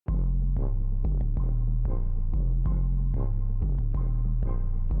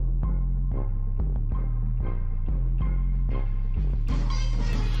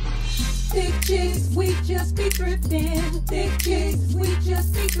chicks, we just be thrifting. Thick chicks, we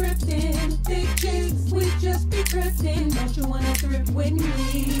just be thrifting. Thick chicks, we just be thrifting. Don't you wanna thrift with me?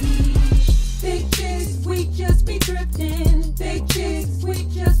 Thick chicks, we just be thrifting. Thick chicks, we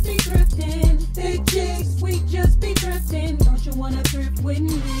just be thrifting. Thick chicks, we just be thrifting. Don't you wanna thrift with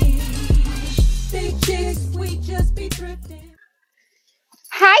me? Thick chicks, we just be thrifting.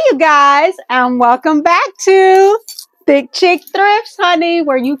 Hi, you guys, and welcome back to ThiChiCThrifts, honey,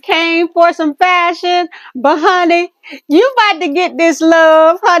 where you came for some fashion, but honey, you about to get this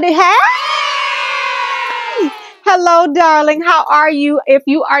love, honey. Hey! Hello, darling. How are you? If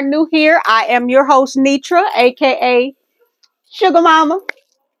you are new here, I am your host, Shenitra, aka Sugar Mama.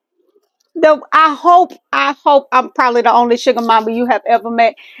 I hope I'm probably the only sugar mama you have ever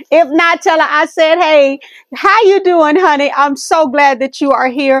met. If not, tell her I said, hey, how you doing, honey? I'm so glad that you are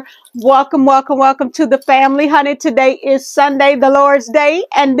here. Welcome, welcome, welcome to the family, honey. Today is Sunday, the Lord's Day,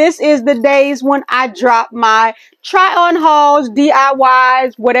 and this is the days when I drop my try-on hauls,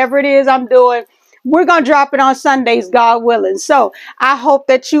 DIYs, whatever it is I'm doing. We're going to drop it on Sundays, God willing. So I hope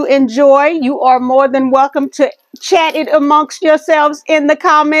that you enjoy. You are more than welcome to chat it amongst yourselves in the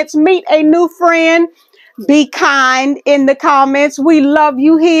comments. Meet a new friend. Be kind in the comments. We love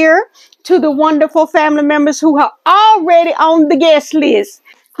you here. To the wonderful family members who are already on the guest list.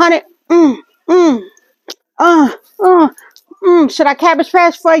 Honey, should I cabbage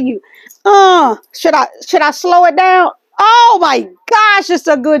patch for you? Should I slow it down? Oh my gosh, it's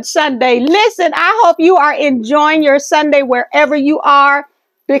a good Sunday. Listen, I hope you are enjoying your Sunday wherever you are,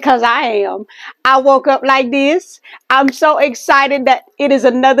 because I am. I woke up like this. I'm so excited that it is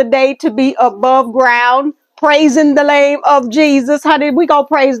another day to be above ground, praising the name of Jesus. Honey, we're going to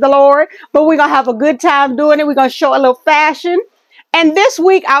praise the Lord, but we're going to have a good time doing it. We're going to show a little fashion. And this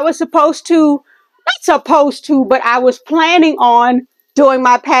week I was but I was planning on doing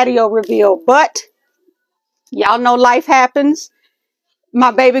my patio reveal, but y'all know life happens.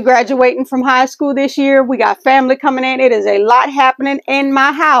 My baby graduating from high school this year. We got family coming in. It is a lot happening in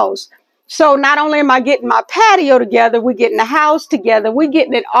my house. So not only am I getting my patio together, we're getting the house together. We're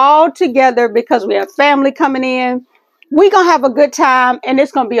getting it all together because we have family coming in. We're going to have a good time, and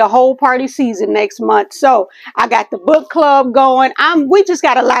it's going to be a whole party season next month. So I got the book club going. We just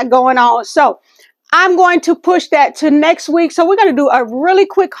got a lot going on. So I'm going to push that to next week. So we're going to do a really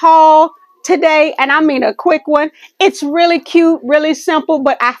quick haul today, and I mean a quick one. It's really cute, really simple,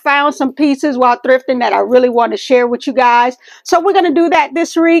 but I found some pieces while thrifting that I really want to share with you guys. So we're going to do that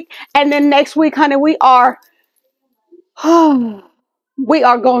this week, and then next week, honey, we are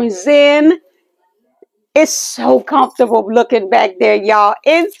going zen. It's so comfortable looking back there, y'all.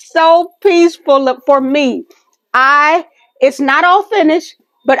 It's so peaceful for me. It's not all finished,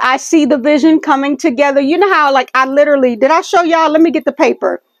 but I see the vision coming together. You know how, like, did I show y'all? Let me get the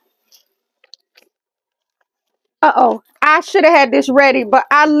paper. I should have had this ready, but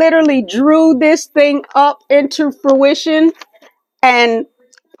I literally drew this thing up into fruition and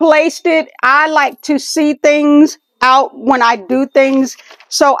placed it. I like to see things out when I do things,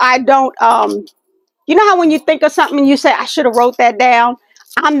 so I don't, you know how when you think of something, you say, I should have wrote that down?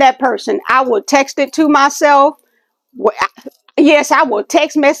 I'm that person. I will text it to myself. Yes, I will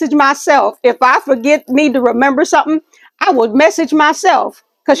text message myself. If I need to remember something, I will message myself,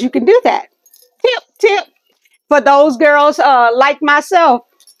 because you can do that. Tip. For those girls like myself,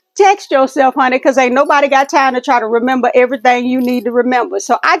 text yourself, honey, because ain't nobody got time to try to remember everything you need to remember.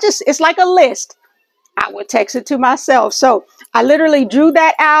 So it's like a list. I would text it to myself. So I literally drew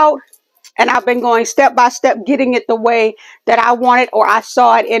that out, and I've been going step by step, getting it the way that I want it, or I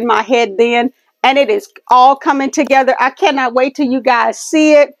saw it in my head then. And it is all coming together. I cannot wait till you guys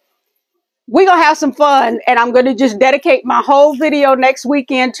see it. We're going to have some fun, and I'm going to just dedicate my whole video next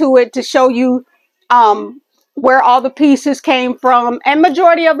weekend to it to show you where all the pieces came from, and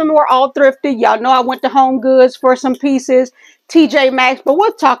majority of them were all thrifted. Y'all know I went to Home Goods for some pieces, TJ Maxx, but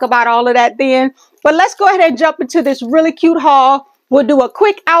we'll talk about all of that then. But let's go ahead and jump into this really cute haul. We'll do a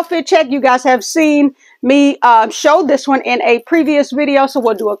quick outfit check. You guys have seen me show this one in a previous video, so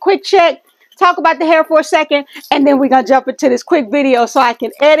we'll do a quick check, talk about the hair for a second, and then we're gonna jump into this quick video so I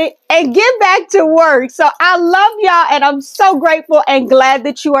can edit and get back to work. So I love y'all, and I'm so grateful and glad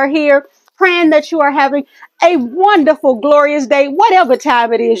that you are here. Praying that you are having a wonderful, glorious day, whatever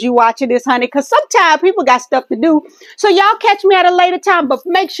time it is you watching this, honey, because sometimes people got stuff to do. So y'all catch me at a later time, but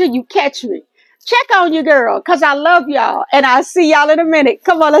make sure you catch me. Check on your girl, because I love y'all, and I'll see y'all in a minute.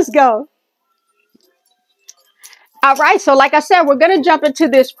 Come on, let's go. All right, so like I said, we're going to jump into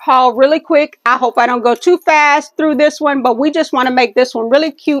this haul really quick. I hope I don't go too fast through this one, but we just want to make this one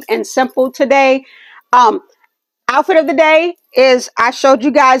really cute and simple today. Outfit of the day is, I showed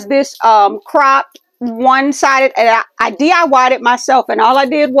you guys this cropped one-sided, and I DIY'd it myself, and all I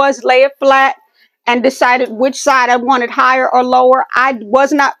did was lay it flat and decided which side I wanted higher or lower. I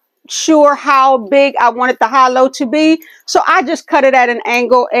was not sure how big I wanted the high-low to be, so I just cut it at an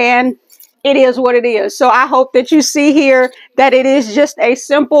angle, and it is what it is. So I hope that you see here that it is just a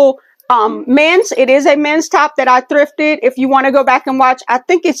simple it is a men's top that I thrifted. If you want to go back and watch, I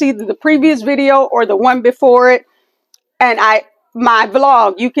think it's either the previous video or the one before it, and my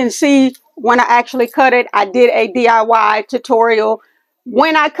vlog, you can see when I actually cut it. I did a DIY tutorial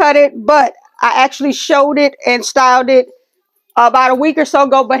when I cut it, but I actually showed it and styled it about a week or so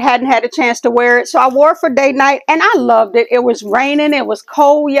ago, but hadn't had a chance to wear it. So I wore it for date night, and I loved it. It was raining, it was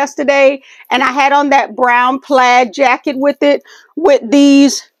cold yesterday, and I had on that brown plaid jacket with it, with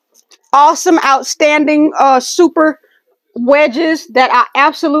these awesome, outstanding, super wedges that I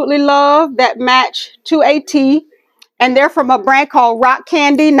absolutely love that match to a T. And they're from a brand called Rock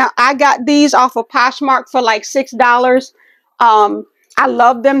Candy. Now, I got these off of Poshmark for like $6. I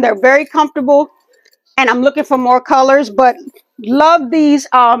love them. They're very comfortable. And I'm looking for more colors. But love these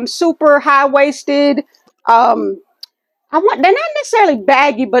super high-waisted. They're not necessarily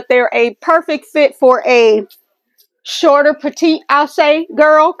baggy, but they're a perfect fit for a shorter, petite, I'll say,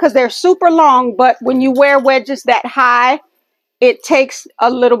 girl. Because they're super long. But when you wear wedges that high, it takes a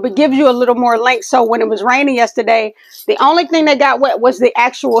little bit, gives you a little more length. So when it was raining yesterday, the only thing that got wet was the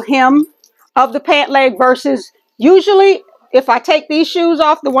actual hem of the pant leg, versus usually if I take these shoes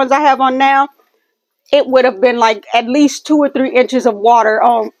off, the ones I have on now, it would have been like at least 2 or 3 inches of water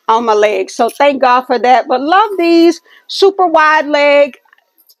on my legs. So thank God for that. But love these, super wide leg,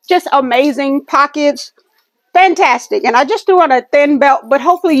 just amazing pockets, fantastic. And I just threw on a thin belt, but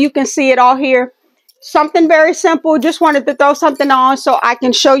hopefully you can see it all here. Something very simple. Just wanted to throw something on so I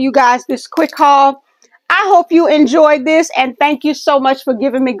can show you guys this quick haul. I hope you enjoyed this, and thank you so much for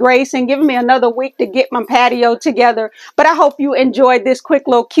giving me grace and giving me another week to get my patio together. But I hope you enjoyed this quick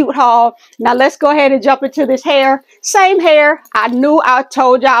little cute haul. Now let's go ahead and jump into this hair. Same hair. I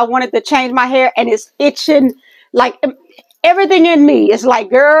told y'all I wanted to change my hair, and it's itching. Like everything in me is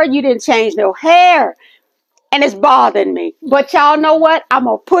like, girl, you didn't change no hair. And it's bothering me. But y'all know what? I'm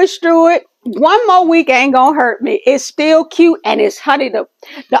going to push through it. One more week ain't going to hurt me. It's still cute, and it's, honey, the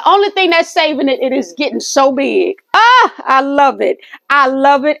only thing that's saving it, it is getting so big. Ah, I love it. I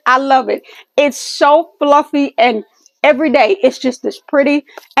love it. I love it. It's so fluffy, and every day it's just as pretty.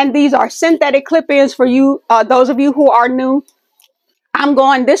 And these are synthetic clip-ins for you, those of you who are new. I'm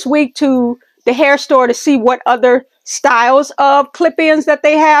going this week to the hair store to see what other styles of clip-ins that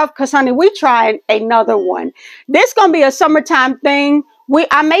they have, because honey, we trying another one. This gonna be a summertime thing.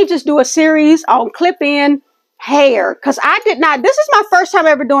 I may just do a series on clip-in hair, because this is my first time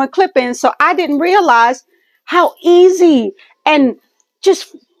ever doing clip-ins, so I didn't realize how easy, and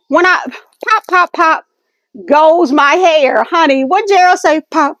just when I pop pop pop goes my hair, honey. What Gerald say?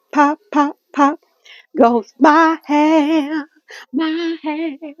 Pop pop pop pop goes my hair. My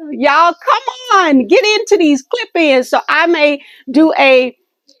hair. Y'all, come on, get into these clip-ins. So I may do I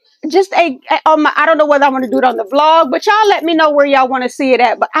don't know whether I want to do it on the vlog, but y'all let me know where y'all want to see it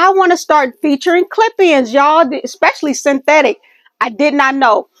at. But I want to start featuring clip-ins, y'all, especially synthetic. I did not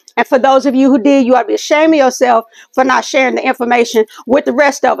know. And for those of you who did, you ought to be ashamed of yourself for not sharing the information with the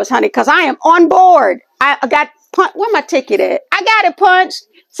rest of us, honey, because I am on board. I got where my ticket at? I got it punched.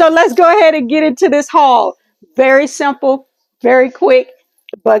 So let's go ahead and get into this haul. Very simple, very quick,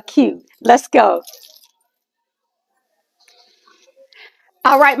 but cute. Let's go.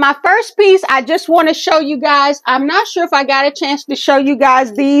 All right, my first piece, I just want to show you guys. I'm not sure if I got a chance to show you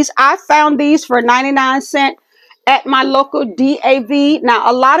guys these. I found these for 99 cents at my local DAV. Now,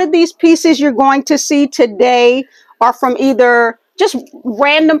 a lot of these pieces you're going to see today are from either just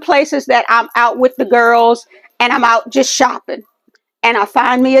random places that I'm out with the girls and I'm out just shopping. And I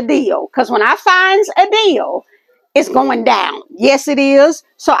find me a deal. Because when I find a deal, it's going down. Yes, it is.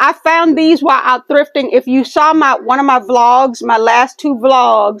 So I found these while out thrifting. If you saw one of my vlogs, my last 2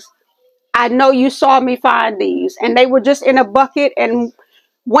 vlogs, I know you saw me find these. And they were just in a bucket. And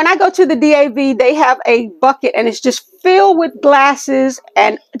when I go to the DAV, they have a bucket and it's just filled with glasses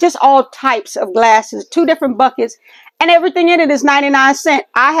and just all types of glasses. 2 different buckets. And everything in it is 99 cents.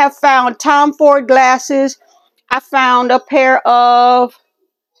 I have found Tom Ford glasses. I found a pair of,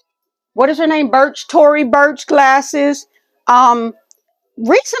 what is her name? Tory Burch glasses.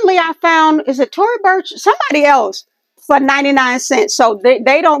 Recently I found, is it Tory Burch? Somebody else for 99 cents. So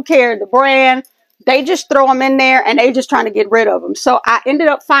they don't care the brand. They just throw them in there and they just trying to get rid of them. So I ended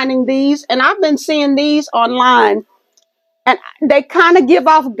up finding these, and I've been seeing these online, and they kind of give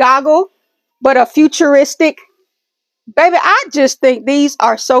off goggle, but a futuristic Baby, I just think these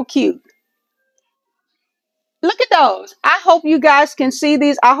are so cute. Look at those. I hope you guys can see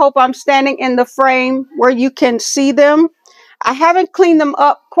these. I hope I'm standing in the frame where you can see them. I haven't cleaned them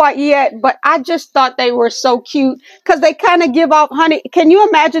up quite yet, but I just thought they were so cute because they kind of give off, honey. Can you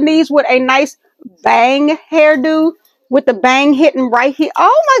imagine these with a nice bang hairdo with the bang hitting right here?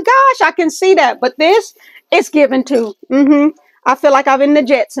 Oh my gosh, I can see that. But this, it's given to. I feel like I'm in the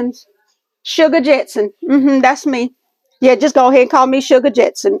Jetsons. Sugar Jetson. That's me. Yeah, just go ahead and call me Sugar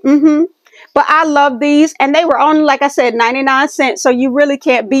Jetson. But I love these, and they were only, like I said, 99 cents. So you really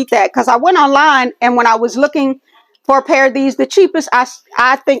can't beat that. Because I went online, and when I was looking for a pair of these, the cheapest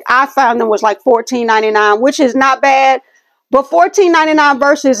I think I found them was like $14.99, which is not bad. But $14.99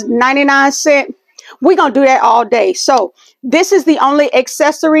 versus 99 cents, we're going to do that all day. So this is the only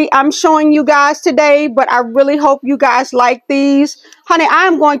accessory I'm showing you guys today, but I really hope you guys like these. Honey,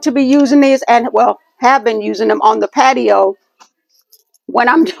 I'm going to be using these, and well, have been using them on the patio when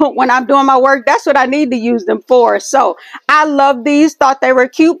I'm doing my work. That's what I need to use them for. So I love these, thought they were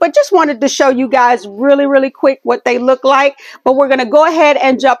cute, but just wanted to show you guys really quick what they look like. But we're going to go ahead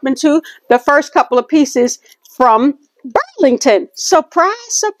and jump into the first couple of pieces from Burlington. Surprise,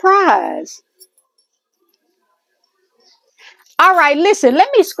 surprise. All right, listen, let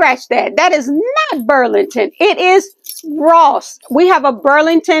me scratch that. That is not Burlington. It is Ross. We have a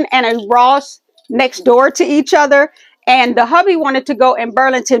Burlington and a Ross next door to each other. And the hubby wanted to go in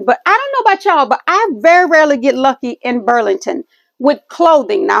Burlington. But I don't know about y'all, but I very rarely get lucky in Burlington with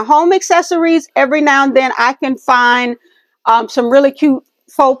clothing. Now, home accessories, every now and then I can find some really cute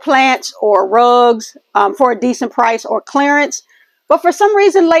faux plants or rugs for a decent price or clearance. But for some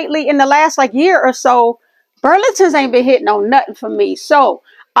reason lately, in the last like year or so, Burlington's ain't been hitting on nothing for me. So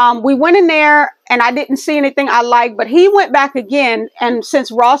we went in there and I didn't see anything I liked, but he went back again. And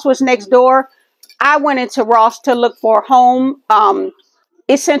since Ross was next door, I went into Ross to look for home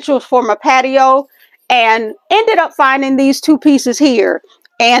essentials for my patio and ended up finding these two pieces here.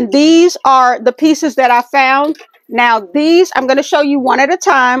 And these are the pieces that I found. Now these, I'm going to show you one at a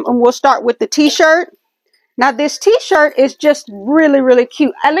time, and we'll start with the t-shirt. Now this t-shirt is just really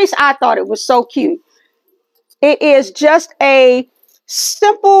cute. At least I thought it was so cute. It is just a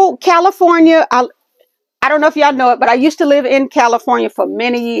simple California. I don't know if y'all know it, but I used to live in California for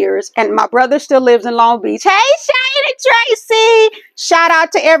many years, and my brother still lives in Long Beach. Hey, Shane and Tracy! Shout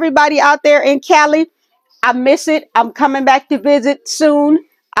out to everybody out there in Cali. I miss it. I'm coming back to visit soon.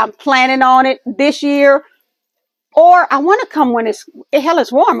 I'm planning on it this year. Or I want to come when hell,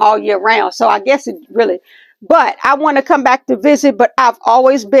 it's warm all year round, so I guess it really, but I want to come back to visit, but I've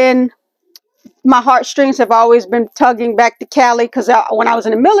always been, my heartstrings have always been tugging back to Cali because when I was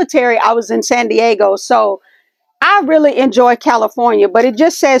in the military, I was in San Diego. So I really enjoy California, but it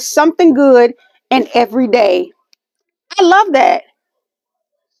just says something good and every day. I love that.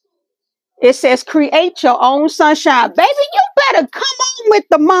 It says create your own sunshine. Baby, you better come on with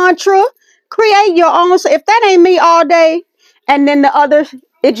the mantra. Create your own. If that ain't me all day. And then the other,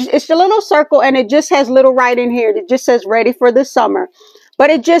 it's a little circle and it just has little right in here. It just says ready for the summer. But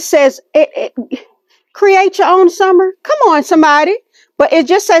it just says create your own summer. Come on, somebody. But it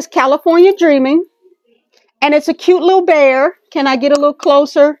just says California dreaming. And it's a cute little bear. Can I get a little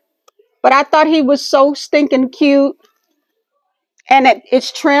closer? But I thought he was so stinking cute. And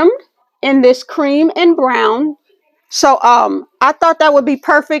it's trimmed in this cream and brown. So I thought that would be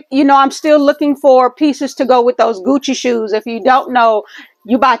perfect. You know, I'm still looking for pieces to go with those Gucci shoes. If you don't know,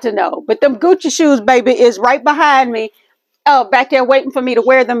 you about to know. But them Gucci shoes, baby, is right behind me. Back there waiting for me to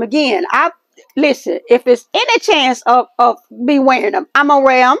wear them again. Listen, if it's any chance of me wearing them, I'm gonna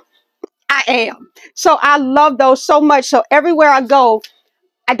wear them. I am. So I love those so much. So everywhere I go,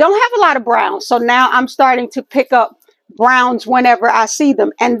 I don't have a lot of browns. So now I'm starting to pick up browns whenever I see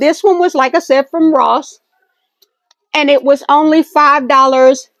them. And this one was, like I said, from Ross. And it was only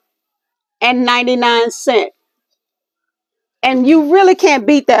 $5.99. And you really can't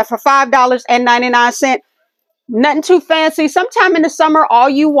beat that for $5.99. Nothing too fancy. Sometime in the summer, all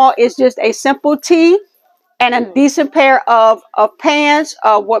you want is just a simple tee and a decent pair of pants,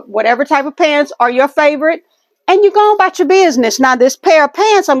 whatever type of pants are your favorite, and you go about your business. Now, this pair of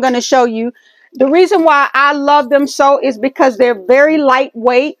pants I'm going to show you, the reason why I love them so is because they're very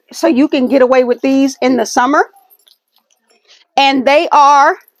lightweight, so you can get away with these in the summer. And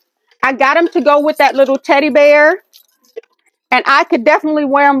I got them to go with that little teddy bear, and I could definitely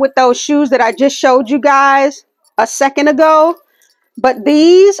wear them with those shoes that I just showed you guys a second ago. But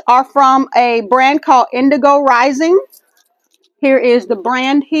these are from a brand called Indigo Rising. Here is the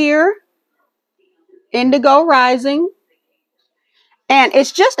brand here. Indigo Rising. And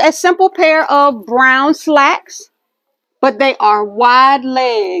it's just a simple pair of brown slacks. but they are wide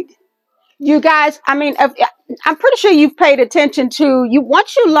leg. You guys, I mean, I'm pretty sure you've paid attention to you.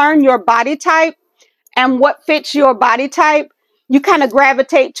 Once you learn your body type and what fits your body type, you kind of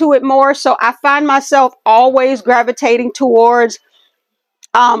gravitate to it more. So I find myself always gravitating towards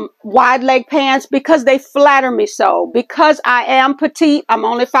wide leg pants because they flatter me so. Because I am petite, I'm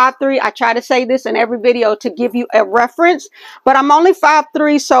only 5'3". I try to say this in every video to give you a reference, but I'm only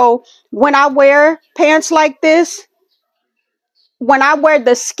 5'3". So when I wear pants like this, when I wear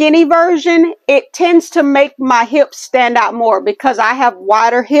the skinny version, it tends to make my hips stand out more because I have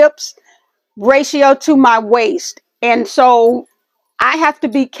wider hips ratio to my waist. And so I have to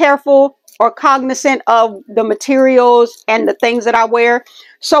be careful or cognizant of the materials and the things that I wear.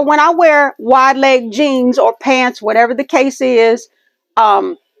 So when I wear wide leg jeans or pants, whatever the case is,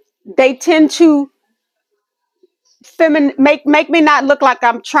 they tend to make me not look like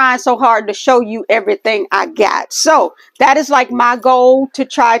I'm trying so hard to show you everything I got. So that is like my goal, to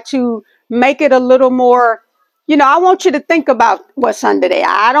try to make it a little more, you know, I want you to think about what's under there.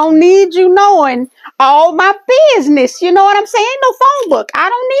 I don't need you knowing all my business. You know what I'm saying? Ain't no phone book. I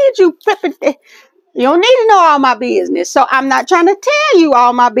don't need you flipping. You don't need to know all my business. So I'm not trying to tell you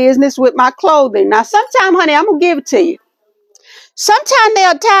all my business with my clothing. Now, sometime, honey, I'm going to give it to you. Sometimes there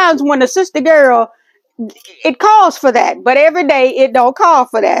are times when a sister girl, it calls for that, but every day it don't call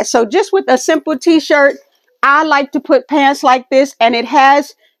for that. So just with a simple t-shirt, I like to put pants like this, and it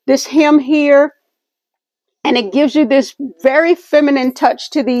has this hem here, and it gives you this very feminine touch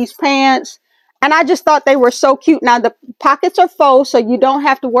to these pants. And I just thought they were so cute. Now the pockets are faux, so you don't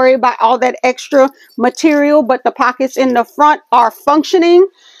have to worry about all that extra material, but the pockets in the front are functioning.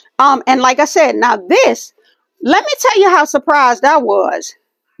 And like I said, now this, let me tell you how surprised I was.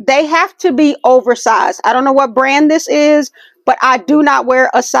 They have to be oversized. I don't know what brand this is, but I do not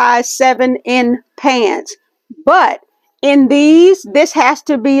wear a size 7 in pants. But in these, this has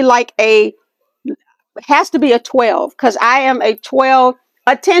to be like a, has to be a 12, because I am a 12,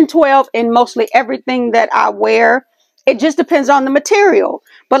 a 10, 12 in mostly everything that I wear. It just depends on the material.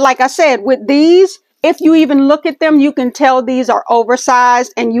 But like I said, with these, if you even look at them, you can tell these are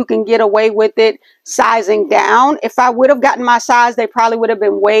oversized, and you can get away with it sizing down. If I would have gotten my size, they probably would have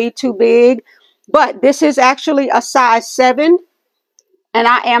been way too big. But this is actually a size 7, and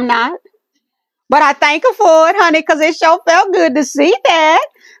I am not. But I thank her for it, honey, because it sure felt good to see that.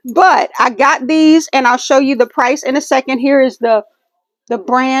 But I got these, and I'll show you the price in a second. Here is the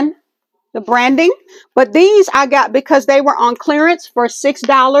brand, the branding. But these I got because they were on clearance for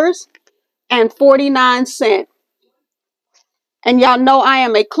 $6.49. And y'all know I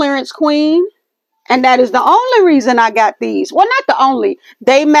am a clearance queen. And that is the only reason I got these. Well, not the only.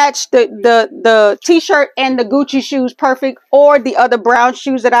 They match the t-shirt and the Gucci shoes perfect, or the other brown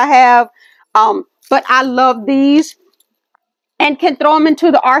shoes that I have. But I love these and can throw them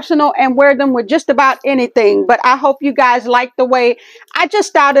into the arsenal and wear them with just about anything. But I hope you guys like the way I just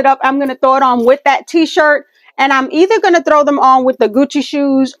styled it up. I'm going to throw it on with that t-shirt, and I'm either going to throw them on with the Gucci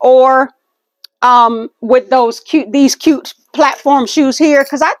shoes or with these cute platform shoes here,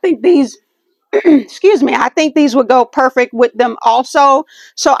 because I think these excuse me, I think these would go perfect with them also.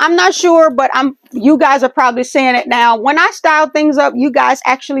 So I'm not sure, but you guys are probably seeing it now. When I style things up, you guys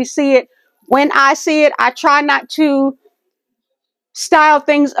actually see it when I see it. I try not to style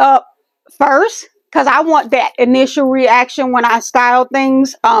things up first, because I want that initial reaction when I style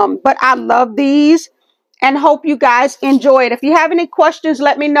things. But I love these and hope you guys enjoy it. If you have any questions,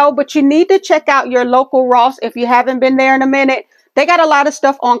 let me know. But you need to check out your local Ross if you haven't been there in a minute. They got a lot of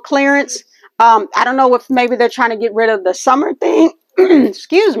stuff on clearance. I don't know if maybe they're trying to get rid of the summer thing.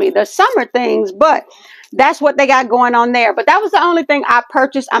 Excuse me, the summer things, but that's what they got going on there. But that was the only thing I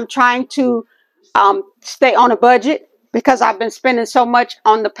purchased. I'm trying to stay on a budget because I've been spending so much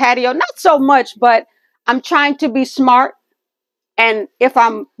on the patio. Not so much, but I'm trying to be smart. And if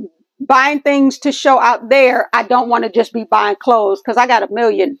I'm buying things to show out there, I don't want to just be buying clothes, because I got a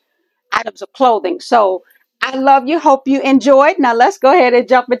million items of clothing. So I love you. Hope you enjoyed. Now let's go ahead and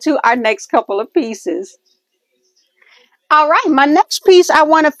jump into our next couple of pieces. All right, my next piece I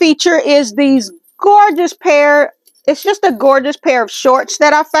want to feature is these gorgeous pair. It's just a gorgeous pair of shorts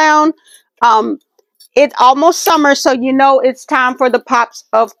that I found. It's almost summer, so you know it's time for the pops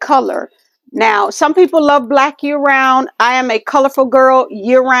of color. Now, some people love black year-round. I am a colorful girl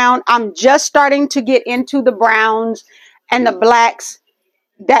year-round. I'm just starting to get into the browns and the blacks.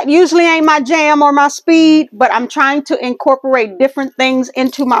 That usually ain't my jam or my speed, but I'm trying to incorporate different things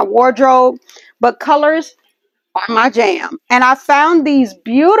into my wardrobe. But colors are my jam. And I found this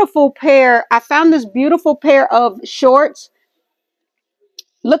beautiful pair of shorts.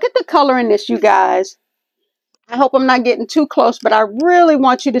 Look at the color in this, you guys. I hope I'm not getting too close, but I really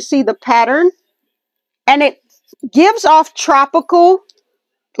want you to see the pattern. And it gives off tropical.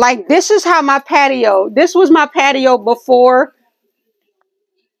 Like, this is how my patio, this was my patio before.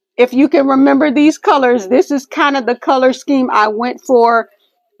 If you can remember these colors, this is kind of the color scheme I went for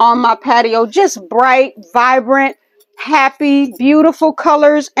on my patio. Just bright, vibrant, happy, beautiful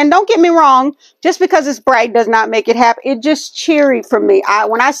colors. And don't get me wrong, just because it's bright does not make it happy. It just cheery for me.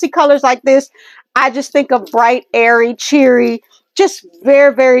 When I see colors like this, I just think of bright, airy, cheery, just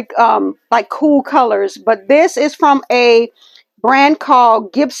very, very like cool colors. But this is from a brand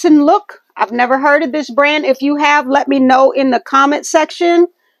called Gibson Look. I've never heard of this brand. If you have, let me know in the comment section.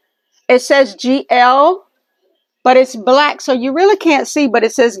 It says GL, but it's black, so you really can't see, but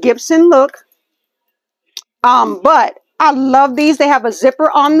it says Gibson Look. But I love these. They have a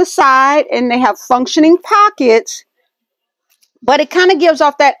zipper on the side, and they have functioning pockets, but it kind of gives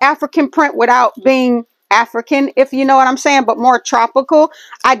off that African print without being African, if you know what I'm saying, but more tropical.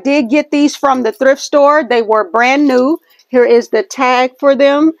 I did get these from the thrift store. They were brand new. Here is the tag for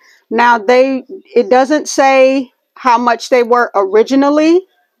them. Now, it doesn't say how much they were originally.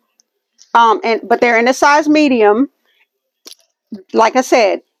 But they're in a size medium. Like I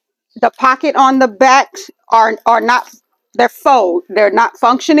said, the pocket on the backs are not, they're faux. They're not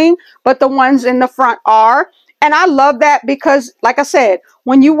functioning, but the ones in the front are. And I love that because, like I said,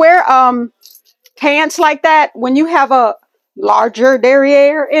 when you wear pants like that, when you have a larger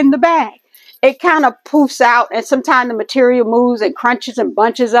derriere in the back, it kind of poofs out, and sometimes the material moves and crunches and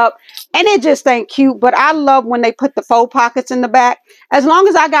bunches up, and it just ain't cute. But I love when they put the faux pockets in the back. As long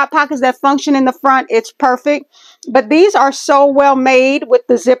as I got pockets that function in the front, it's perfect. But these are so well made with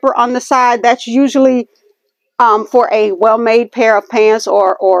the zipper on the side. That's usually for a well-made pair of pants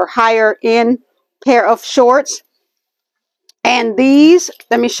or higher end pair of shorts. And these,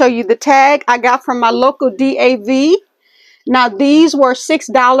 let me show you the tag I got from my local DAV. Now, these were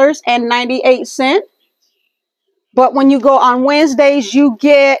 $6.98. But when you go on Wednesdays, you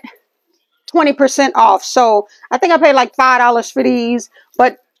get 20% off. So I think I paid like $5 for these.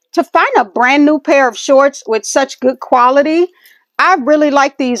 But to find a brand new pair of shorts with such good quality, I really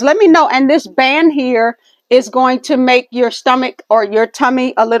like these. Let me know. And this band here is going to make your stomach or your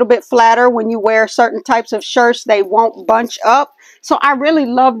tummy a little bit flatter when you wear certain types of shirts. They won't bunch up. So I really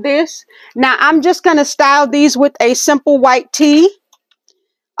love this. Now, I'm just going to style these with a simple white tee.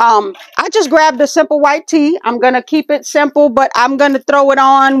 I just grabbed a simple white tee. I'm going to keep it simple, but I'm going to throw it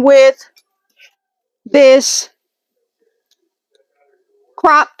on with this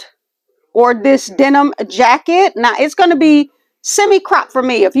cropped or this denim jacket. Now, it's going to be semi-cropped for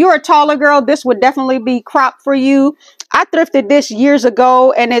me. If you're a taller girl, this would definitely be cropped for you. I thrifted this years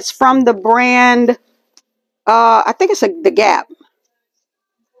ago, and it's from the brand, I think it's the Gap.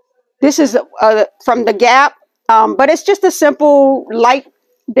 This is from the Gap, but it's just a simple light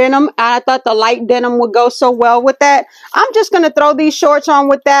denim. I thought the light denim would go so well with that. I'm just going to throw these shorts on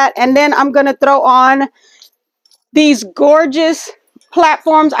with that, and then I'm going to throw on these gorgeous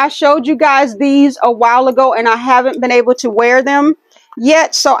platforms. I showed you guys these a while ago, and I haven't been able to wear them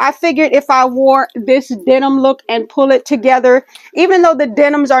yet. So I figured if I wore this denim look and pull it together, even though the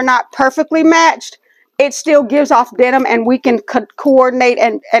denims are not perfectly matched, it still gives off denim, and we can coordinate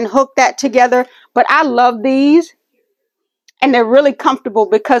and hook that together. But I love these, and they're really comfortable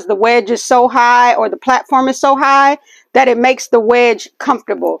because the wedge is so high, or the platform is so high, that it makes the wedge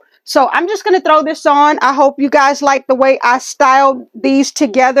comfortable. So I'm just going to throw this on. I hope you guys like the way I styled these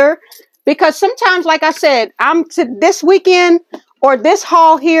together, because sometimes, like I said, this weekend or this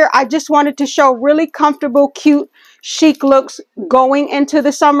haul here, I just wanted to show really comfortable, cute, chic looks going into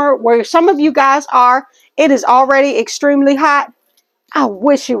the summer, where some of you guys are. It is already extremely hot. I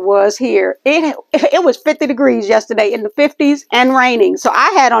wish it was here. It was 50 degrees yesterday, in the 50s, and raining. So I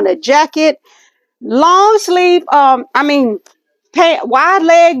had on a jacket, long sleeve, wide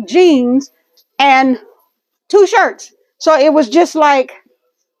leg jeans, and 2 shirts. So it was just like,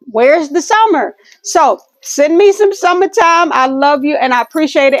 where's the summer? So send me some summertime. I love you, and I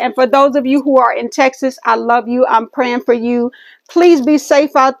appreciate it. And for those of you who are in Texas, I love you. I'm praying for you. Please be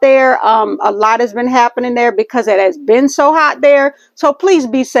safe out there. A lot has been happening there because it has been so hot there. So please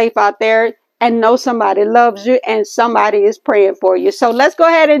be safe out there, and know somebody loves you and somebody is praying for you. So let's go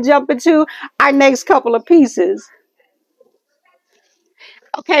ahead and jump into our next couple of pieces.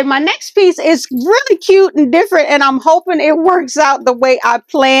 Okay, my next piece is really cute and different, and I'm hoping it works out the way I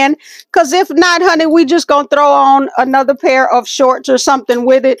planned. Because if not, honey, we just going to throw on another pair of shorts or something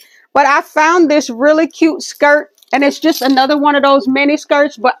with it. But I found this really cute skirt, and it's just another one of those mini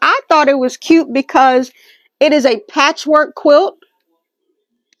skirts. But I thought it was cute because it is a patchwork quilt.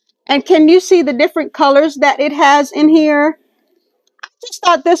 And can you see the different colors that it has in here? I just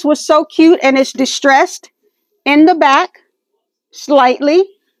thought this was so cute, and it's distressed in the back slightly,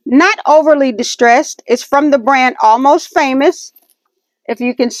 not overly distressed. It's from the brand Almost Famous. If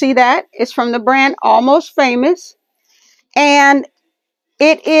you can see that, it's from the brand Almost Famous. And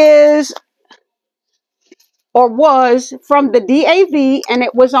it is, or was, from the DAV, and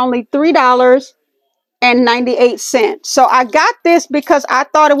it was only $3.98. So I got this because I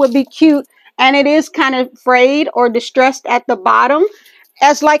thought it would be cute, and it is kind of frayed or distressed at the bottom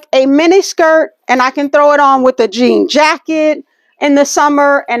as like a mini skirt, and I can throw it on with a jean jacket in the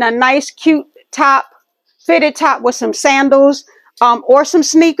summer and a nice cute top, fitted top with some sandals or some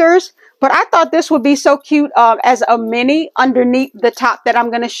sneakers. But I thought this would be so cute as a mini underneath the top that I'm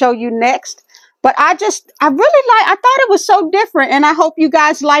going to show you next. But I thought it was so different, and I hope you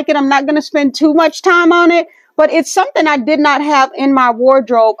guys like it. I'm not going to spend too much time on it, but it's something I did not have in my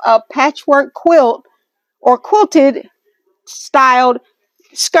wardrobe, a patchwork quilt or quilted styled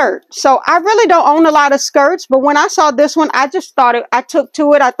skirt. So I really don't own a lot of skirts, but when I saw this one, I just thought I took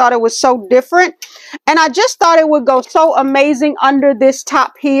to it. I thought it was so different, and I just thought it would go so amazing under this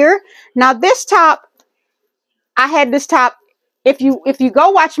top here. Now this top, I had this top. If you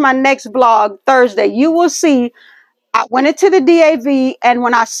go watch my next vlog Thursday, you will see I went into the DAV, and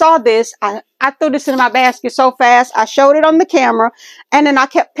when I saw this, I threw this in my basket so fast. I showed it on the camera, and then I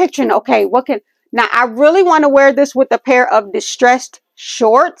kept picturing, okay, now I really want to wear this with a pair of distressed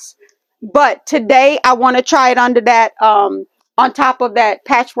shorts, but today I want to try it under that, on top of that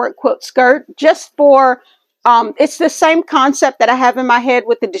patchwork quilt skirt, just for, it's the same concept that I have in my head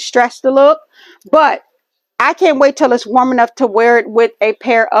with the distressed look, but I can't wait till it's warm enough to wear it with a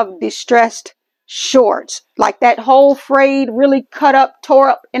pair of distressed shorts, like that whole frayed, really cut up, tore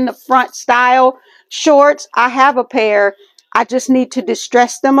up in the front style shorts. I have a pair. I just need to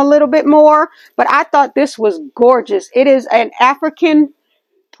distress them a little bit more, but I thought this was gorgeous. It is an African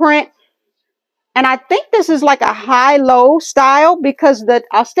print, and I think this is like a high-low style because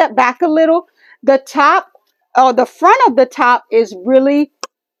I'll step back a little. The top, or the front of the top is really,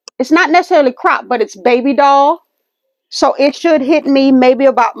 it's not necessarily cropped, but it's baby doll. So it should hit me maybe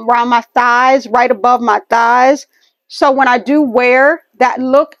about around my thighs, right above my thighs. So when I do wear that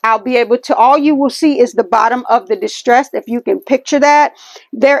look, I'll be able to, all you will see is the bottom of the distressed, if you can picture that.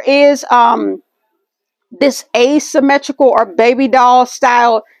 There is this asymmetrical or baby doll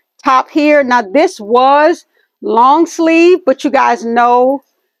style top here. Now this was long sleeve, but you guys know,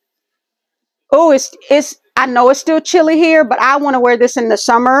 oh, I know it's still chilly here, but I want to wear this in the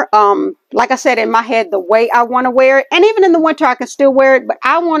summer. Like I said, in my head, the way I want to wear it, and even in the winter, I can still wear it, but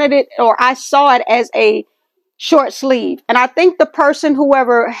I wanted it, or I saw it as a short sleeve. And I think the person,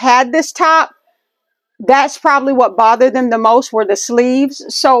 whoever had this top, that's probably what bothered them the most, were the sleeves.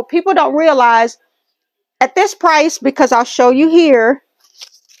 So people don't realize at this price, because I'll show you here,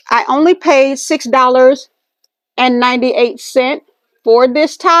 I only paid $6.98 for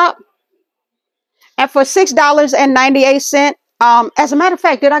this top. And for $6.98, as a matter of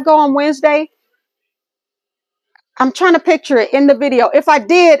fact, did I go on Wednesday? I'm trying to picture it in the video. If I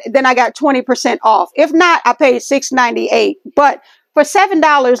did, then I got 20% off. If not, I paid $6.98. But for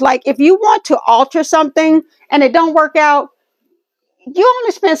 $7, like if you want to alter something and it don't work out, you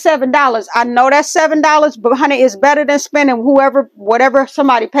only spend $7. I know that's $7, but honey, it's better than spending whatever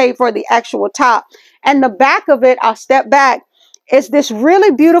somebody paid for the actual top. And the back of it, I'll step back, is this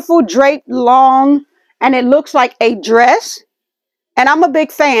really beautiful draped long, and it looks like a dress. And I'm a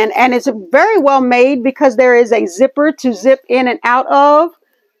big fan, and it's very well made because there is a zipper to zip in and out of.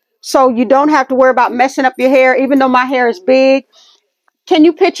 So you don't have to worry about messing up your hair, even though my hair is big. Can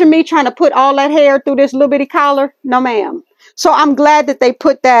you picture me trying to put all that hair through this little bitty collar? No, ma'am. So I'm glad that they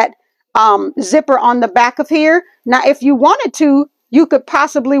put that zipper on the back of here. Now, if you wanted to, you could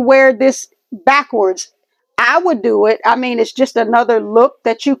possibly wear this backwards. I would do it. I mean, it's just another look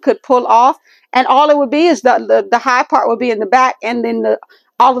that you could pull off. And all it would be is the high part would be in the back, and then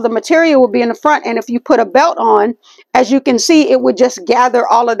all of the material would be in the front. And if you put a belt on, as you can see, it would just gather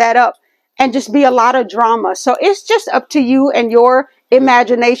all of that up and just be a lot of drama. So it's just up to you and your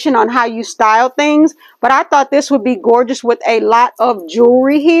imagination on how you style things. But I thought this would be gorgeous with a lot of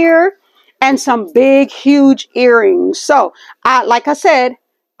jewelry here and some big, huge earrings. So like I said,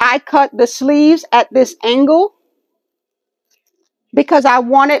 I cut the sleeves at this angle because I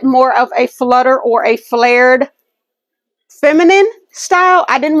wanted more of a flutter or a flared feminine style.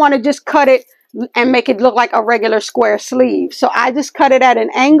 I didn't want to just cut it and make it look like a regular square sleeve. So I just cut it at an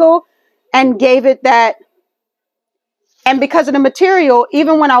angle and gave it that. And because of the material,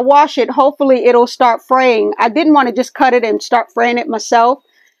 even when I wash it, hopefully it'll start fraying. I didn't want to just cut it and start fraying it myself.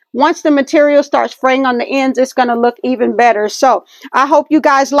 once the material starts fraying on the ends, it's going to look even better. So I hope you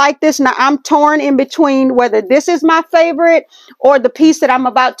guys like this. Now I'm torn in between whether this is my favorite or the piece that I'm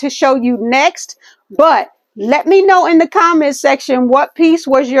about to show you next. But let me know in the comments section what piece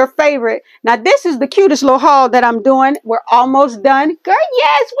was your favorite. Now this is the cutest little haul that I'm doing. We're almost done. Girl,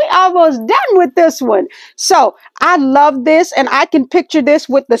 yes, we're almost done with this one. So I love this, and I can picture this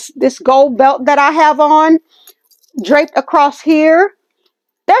with this gold belt that I have on, draped across here.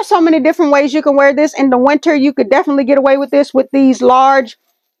 There's so many different ways you can wear this. In the winter, you could definitely get away with this with these large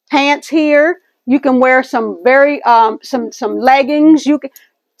pants here. You can wear some very some leggings. You can,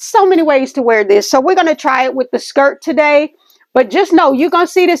 so many ways to wear this. So we're going to try it with the skirt today. But just know you're going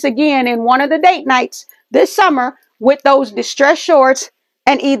to see this again in one of the date nights this summer with those distressed shorts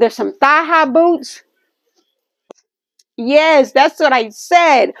and either some thigh-high boots. Yes, that's what I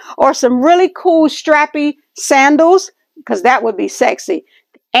said. Or some really cool strappy sandals, because that would be sexy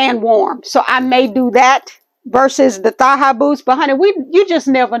and warm. So I may do that versus the thigh-high boots. But honey, you just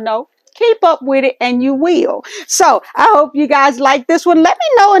never know. Keep up with it and you will. So I hope you guys like this one. Let me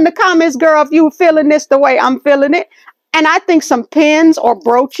know in the comments, girl, if you're feeling this the way I'm feeling it. And I think some pins or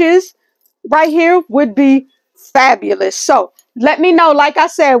brooches right here would be fabulous. So let me know, like I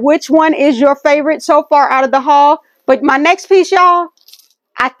said, which one is your favorite so far out of the haul. But my next piece, y'all,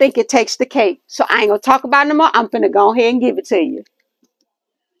 I think it takes the cake. So I ain't going to talk about it no more. I'm finna go ahead and give it to you.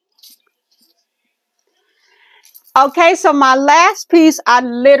 Okay, so my last piece, I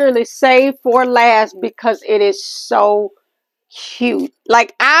literally saved for last because it is so cute.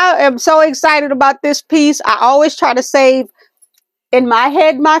 Like, I am so excited about this piece. I always try to save, in my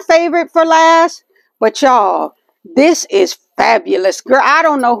head, my favorite for last. But y'all, this is fabulous. Girl, I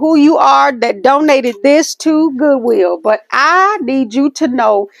don't know who you are that donated this to Goodwill, but I need you to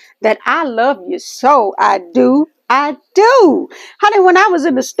know that I love you so. I do. I do. Honey, when I was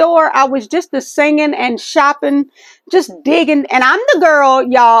in the store, I was just singing and shopping, just digging. And I'm the girl,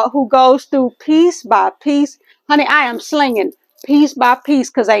 y'all, who goes through piece by piece. Honey, I am slinging piece by piece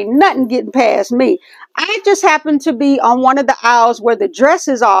because ain't nothing getting past me. I just happened to be on one of the aisles where the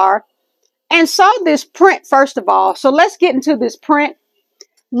dresses are and saw this print, first of all. So let's get into this print.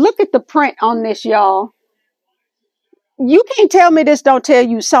 Look at the print on this, y'all. You can't tell me this don't tell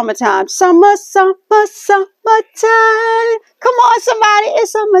you summertime. Summer, summer, summertime. Come on, somebody,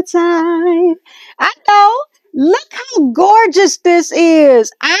 it's summertime. I know. Look how gorgeous this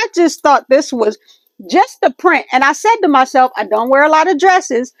is. I just thought this was just the print. And I said to myself, I don't wear a lot of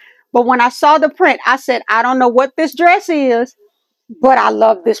dresses. But when I saw the print, I said, I don't know what this dress is, but I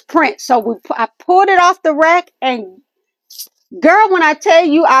love this print. So I pulled it off the rack, and girl, when I tell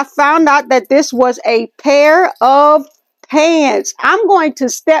you, I found out that this was a pair of pants. I'm going to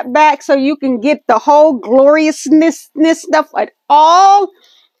step back so you can get the whole gloriousness stuff at all.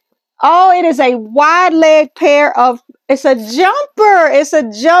 Oh, it is a wide leg pair of, it's a jumper. It's a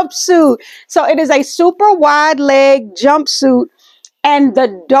jumpsuit. So it is a super wide leg jumpsuit. And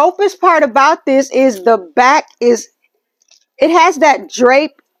the dopest part about this is the back is, it has that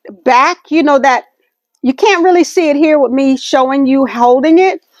drape back, you know, that you can't really see it here with me showing you holding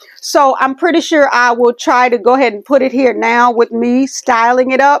it. So I'm pretty sure I will try to go ahead and put it here now with me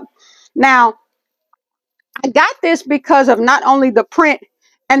styling it up. Now, I got this because of not only the print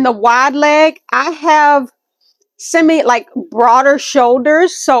and the wide leg, I have like broader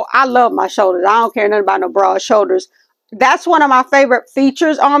shoulders. So I love my shoulders. I don't care nothing about no broad shoulders. That's one of my favorite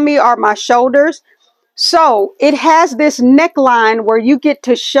features on me are my shoulders. So it has this neckline where you get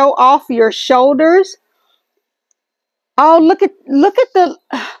to show off your shoulders. Oh, look at the,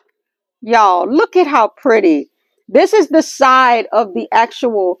 y'all, look at how pretty. This is the side of the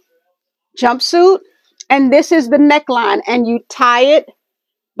actual jumpsuit, and this is the neckline, and you tie it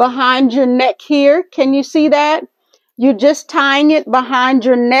behind your neck here. Can you see that? You're just tying it behind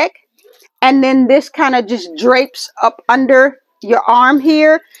your neck, and then this kind of just drapes up under your arm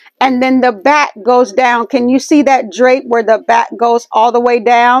here, and then the back goes down. Can you see that drape where the back goes all the way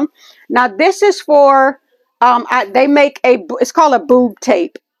down? Now this is for they make it's called a boob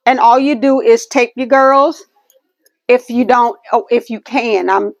tape, and all you do is tape your girls. If you don't, oh, if you can,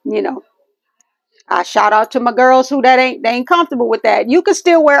 I shout out to my girls who they ain't comfortable with that. You can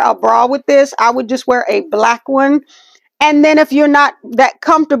still wear a bra with this. I would just wear a black one. And then if you're not that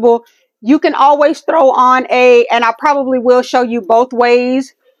comfortable, you can always throw on and I probably will show you both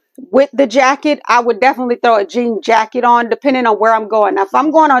ways with the jacket. I would definitely throw a jean jacket on depending on where I'm going. Now, if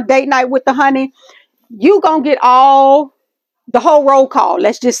I'm going on date night with the honey, you gonna get the whole roll call.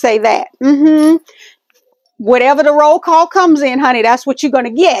 Let's just say that. Whatever the roll call comes in, honey, that's what you're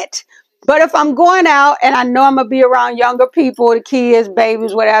gonna get. But if I'm going out and I know I'm going to be around younger people, the kids,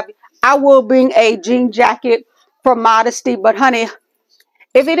 babies, whatever, I will bring a jean jacket for modesty. But honey,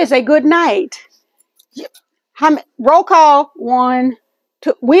 if it is a good night, roll call, 1,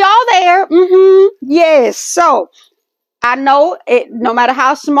 2, we all there. Yes. So I know it, no matter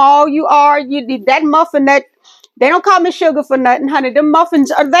how small you are, you need that muffin that they don't call me sugar for nothing, honey. The muffins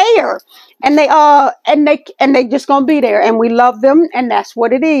are there, and they just gonna be there, and we love them, and that's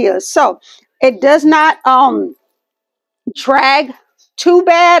what it is. So it does not drag too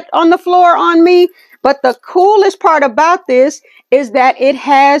bad on the floor on me. But the coolest part about this is that it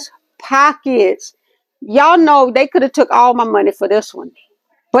has pockets. Y'all know they could have took all my money for this one,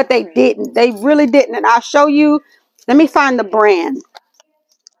 but they didn't. They really didn't. And I'll show you. Let me find the brand.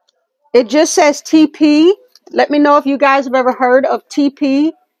 It just says TP. Let me know if you guys have ever heard of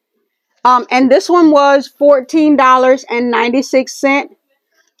TP. And this one was $14.96.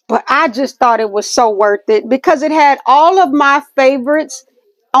 But I just thought it was so worth it because it had all of my favorites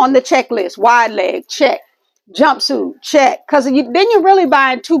on the checklist. Wide leg, check. Jumpsuit, check. Because then you're really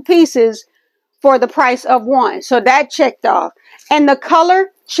buying 2 pieces for the price of 1. So that checked off. And the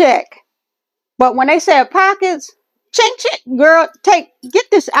color, check. But when they said pockets, check, girl, get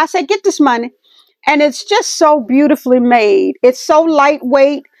this. I said, get this money. And it's just so beautifully made. It's so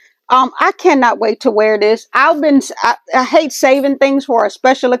lightweight. I cannot wait to wear this. I hate saving things for a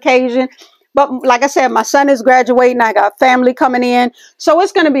special occasion. But like I said, my son is graduating. I got family coming in. So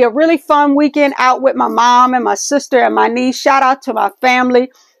it's going to be a really fun weekend out with my mom and my sister and my niece. Shout out to my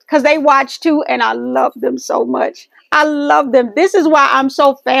family because they watch too. And I love them so much. I love them. This is why I'm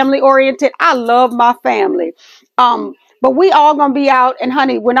so family oriented. I love my family. But we all going to be out. And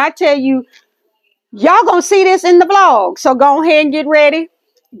honey, when I tell you, y'all going to see this in the vlog. So go ahead and get ready.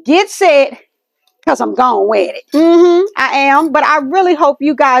 Get set. Because I'm gone with it. I am. But I really hope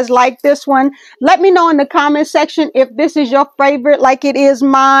you guys like this one. Let me know in the comment section if this is your favorite like it is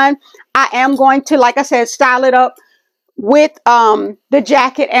mine. I am going to, like I said, style it up with the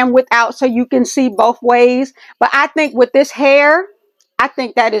jacket and without so you can see both ways. But I think with this hair, I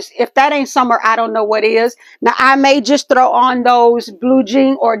think that is, if that ain't summer, I don't know what is. Now, I may just throw on those blue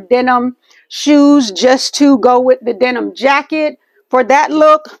jean or denim shoes just to go with the denim jacket for that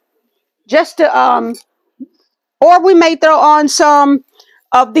look. Just to, or we may throw on some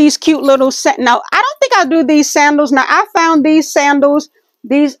of these cute little, now, I don't think I'll do these sandals. Now, I found these sandals,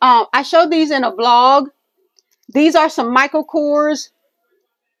 I showed these in a vlog. These are some Michael Kors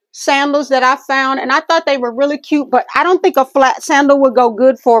sandals that I found, and I thought they were really cute, but I don't think a flat sandal would go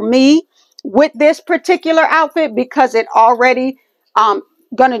good for me with this particular outfit because it already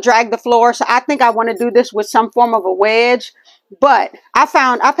gonna drag the floor. So I think I want to do this with some form of a wedge. But I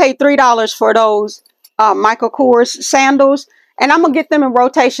paid $3 for those Michael Kors sandals, and I'm gonna get them in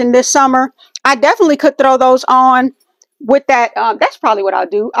rotation this summer. I definitely could throw those on with that. That's probably what I'll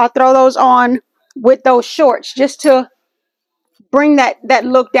do. I'll throw those on with those shorts just to bring that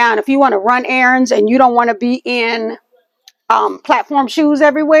look down. If you want to run errands and you don't want to be in platform shoes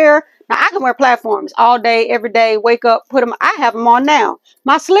everywhere. Now, I can wear platforms all day, every day, wake up, put them. I have them on now.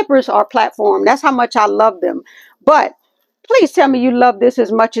 My slippers are platform. That's how much I love them. But please tell me you love this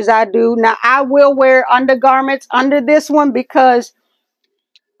as much as I do. Now, I will wear undergarments under this one because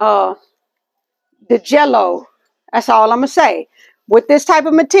the jello, that's all I'm going to say. With this type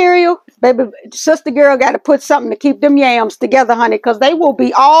of material, baby, sister girl got to put something to keep them yams together, honey, because they will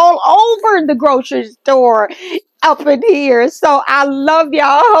be all over the grocery store up in here. So I love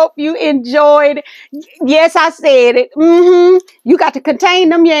y'all. Hope you enjoyed. Yes, I said it. You got to contain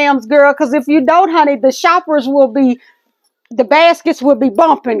them yams, girl, because if you don't, honey, the shoppers will be, the baskets will be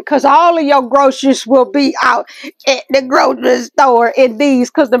bumping because all of your groceries will be out at the grocery store in these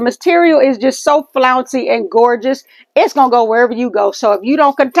because the material is just so flouncy and gorgeous. It's going to go wherever you go. So if you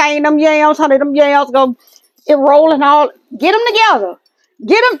don't contain them yams, honey, them yams going to roll and all. Get them together.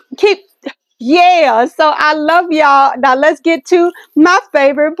 Get them. Yeah. So I love y'all. Now let's get to my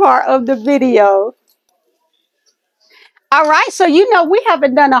favorite part of the video. All right, so you know we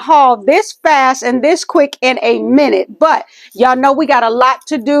haven't done a haul this fast and this quick in a minute, but y'all know we got a lot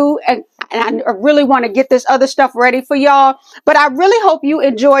to do, and I really want to get this other stuff ready for y'all. But I really hope you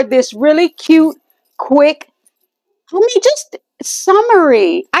enjoyed this really cute, quick, just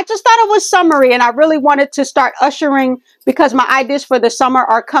summary. I just thought it was summary, and I really wanted to start ushering because my ideas for the summer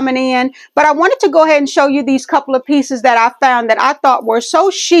are coming in. But I wanted to go ahead and show you these couple of pieces that I found that I thought were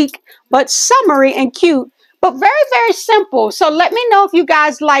so chic, but summery and cute. But very, very simple. So let me know if you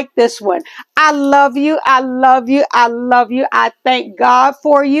guys like this one. I love you. I love you. I love you. I thank God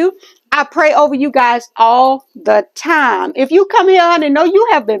for you. I pray over you guys all the time. If you come here, honey, know you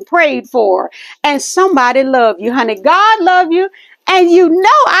have been prayed for and somebody love you, honey. God love you and you know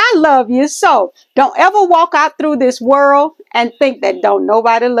I love you. So don't ever walk out through this world and think that don't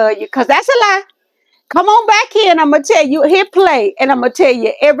nobody love you, because that's a lie. Come on back here and I'm going to tell you, hit play. And I'm going to tell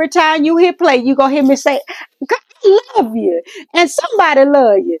you, every time you hit play, you're going to hear me say, God love you. And somebody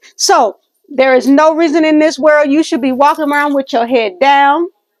love you. So there is no reason in this world you should be walking around with your head down.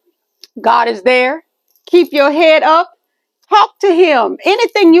 God is there. Keep your head up. Talk to him.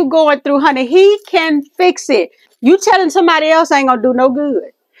 Anything you going through, honey, he can fix it. You telling somebody else ain't going to do no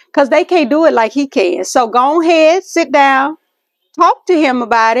good, because they can't do it like he can. So go ahead, sit down. Talk to him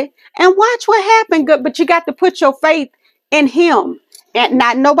about it and watch what happened. Good, but you got to put your faith in him and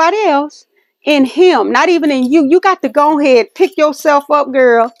not nobody else. In him, not even in you. You got to go ahead, pick yourself up,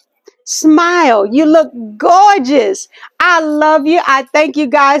 girl. Smile. You look gorgeous. I love you. I thank you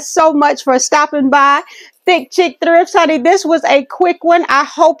guys so much for stopping by. ThiChiCThrifts, honey, this was a quick one. I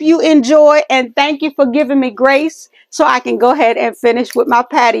hope you enjoy, and thank you for giving me grace so I can go ahead and finish with my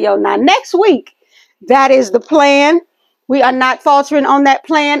patio. Now, next week, that is the plan. We are not faltering on that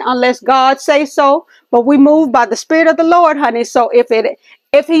plan unless God say so. But we move by the Spirit of the Lord, honey. So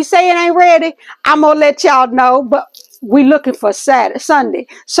if he say it ain't ready, I'm gonna let y'all know. But we looking for Sunday.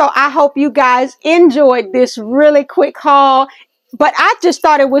 So I hope you guys enjoyed this really quick haul. But I just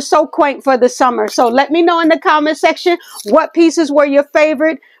thought it was so quaint for the summer. So let me know in the comment section what pieces were your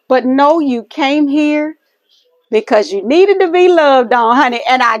favorite. But know you came here because you needed to be loved on, honey.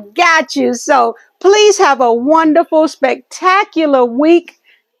 And I got you. So please have a wonderful, spectacular week.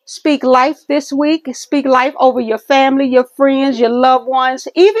 Speak life this week. Speak life over your family, your friends, your loved ones,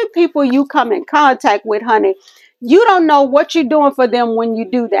 even people you come in contact with, honey. You don't know what you're doing for them when you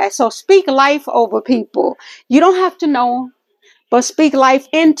do that. So speak life over people. You don't have to know them, but speak life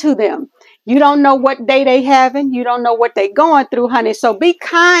into them. You don't know what day they having. You don't know what they going through, honey. So be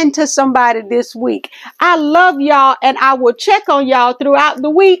kind to somebody this week. I love y'all, and I will check on y'all throughout the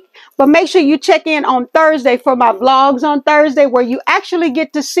week. But make sure you check in on Thursday for my vlogs on Thursday, where you actually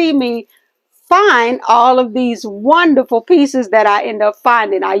get to see me find all of these wonderful pieces that I end up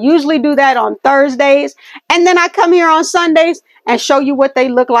finding. I usually do that on Thursdays, and then I come here on Sundays and show you what they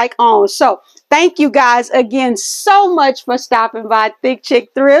look like on. So thank you guys again so much for stopping by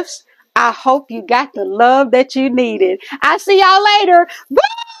ThiChiCThrifts. I hope you got the love that you needed. I'll see y'all later. Bye.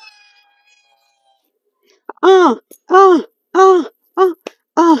 Uh, uh, uh, uh,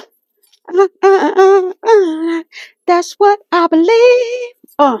 uh, That's what I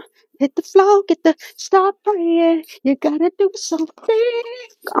believe. Hit the floor, get the start praying. You gotta do something.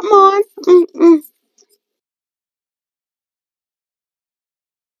 Come on.